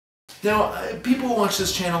Now, people who watch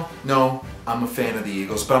this channel know I'm a fan of the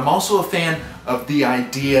Eagles, but I'm also a fan of the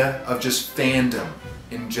idea of just fandom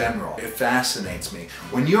in general. It fascinates me.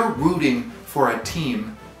 When you're rooting for a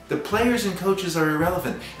team, the players and coaches are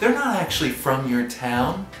irrelevant. They're not actually from your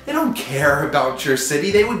town. They don't care about your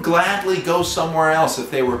city. They would gladly go somewhere else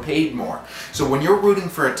if they were paid more. So when you're rooting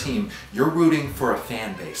for a team, you're rooting for a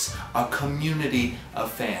fan base, a community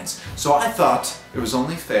of fans. So I thought it was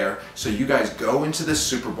only fair, so you guys go into this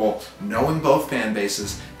Super Bowl knowing both fan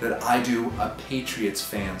bases, that I do a Patriots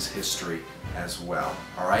fans history as well.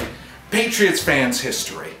 All right? Patriots fans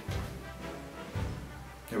history.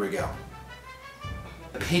 Here we go.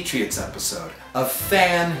 The Patriots episode of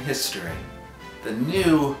Fan History, the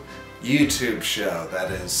new YouTube show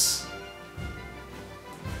that is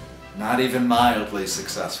not even mildly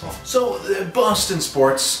successful. So Boston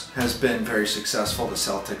sports has been very successful. The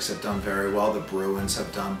Celtics have done very well. The Bruins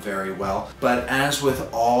have done very well. But as with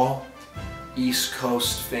all East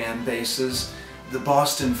Coast fan bases, the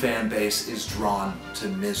Boston fan base is drawn to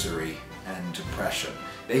misery and depression.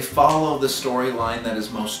 They follow the storyline that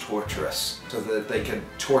is most torturous, so that they can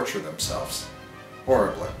torture themselves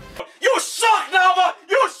horribly. You suck, Nova!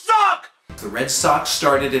 You suck! The Red Sox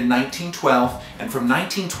started in 1912, and from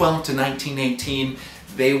 1912 to 1918,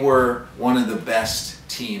 they were one of the best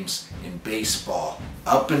teams in baseball,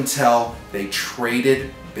 up until they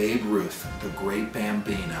traded Babe Ruth, the great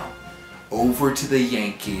Bambino, over to the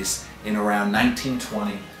Yankees in around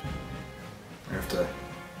 1920. I have to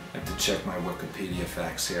check my Wikipedia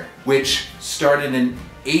facts here. Which started an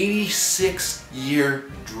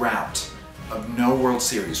 86-year drought of no World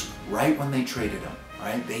Series right when they traded him.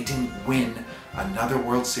 Right? They didn't win another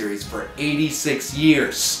World Series for 86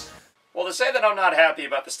 years. Well, to say that I'm not happy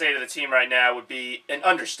about the state of the team right now would be an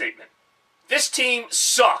understatement. This team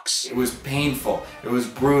sucks. It was painful. It was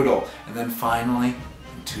brutal. And then finally,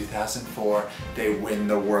 in 2004, they win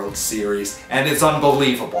the World Series, and it's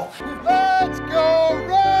unbelievable. Let's go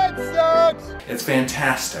Red Sox! It's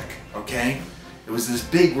fantastic, okay? It was this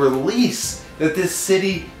big release that this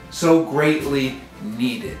city so greatly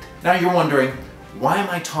needed. Now you're wondering, why am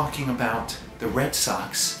I talking about the Red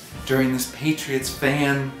Sox during this Patriots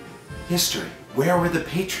fan history? Where were the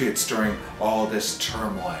Patriots during all this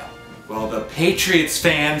turmoil? Well, the Patriots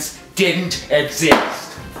fans didn't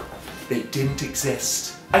exist. They didn't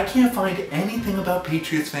exist. I can't find anything about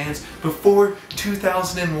Patriots fans before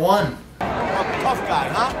 2001. Tough guy,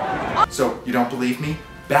 huh? So, you don't believe me?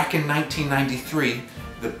 Back in 1993,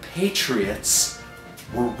 the Patriots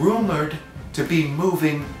were rumored to be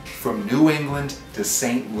moving from New England to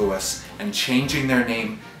St. Louis and changing their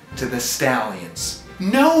name to the Stallions.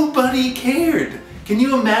 Nobody cared! Can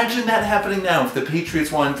you imagine that happening now? If the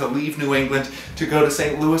Patriots wanted to leave New England to go to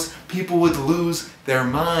St. Louis, people would lose their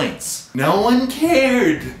minds. No one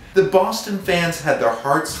cared! The Boston fans had their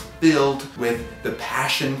hearts filled with the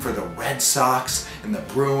passion for the Red Sox and the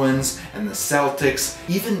Bruins and the Celtics.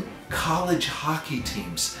 Even college hockey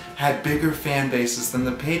teams had bigger fan bases than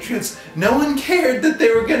the Patriots. No one cared that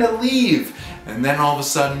they were gonna leave. And then all of a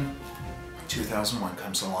sudden, 2001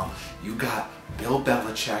 comes along. You got Bill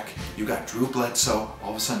Belichick, you got Drew Bledsoe.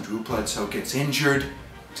 All of a sudden Drew Bledsoe gets injured.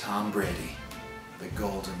 Tom Brady, the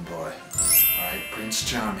golden boy, alright, Prince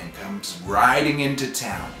Charming, comes riding into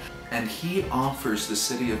town. And he offers the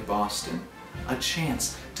city of Boston a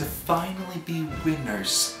chance to finally be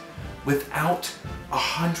winners without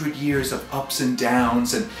 100 years of ups and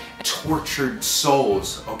downs and tortured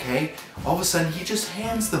souls, okay? All of a sudden he just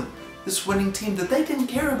hands them this winning team that they didn't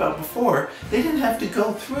care about before. They didn't have to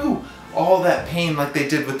go through all that pain like they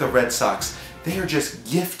did with the Red Sox. They are just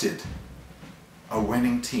gifted a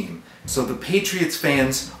winning team. So the Patriots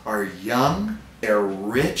fans are young, they're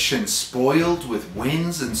rich and spoiled with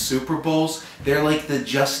wins and Super Bowls. They're like the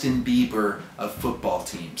Justin Bieber of football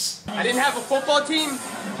teams. I didn't have a football team,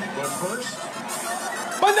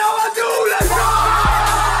 but now I do! Let's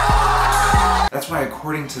go! That's why,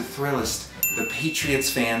 according to Thrillist, the Patriots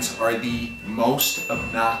fans are the most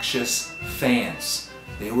obnoxious fans.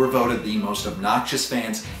 They were voted the most obnoxious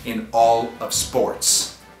fans in all of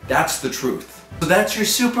sports. That's the truth. So that's your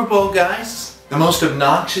Super Bowl, guys. The most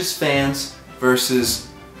obnoxious fans versus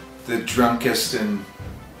the drunkest and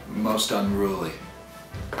most unruly.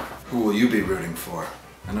 Who will you be rooting for?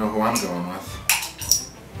 I know who I'm going with.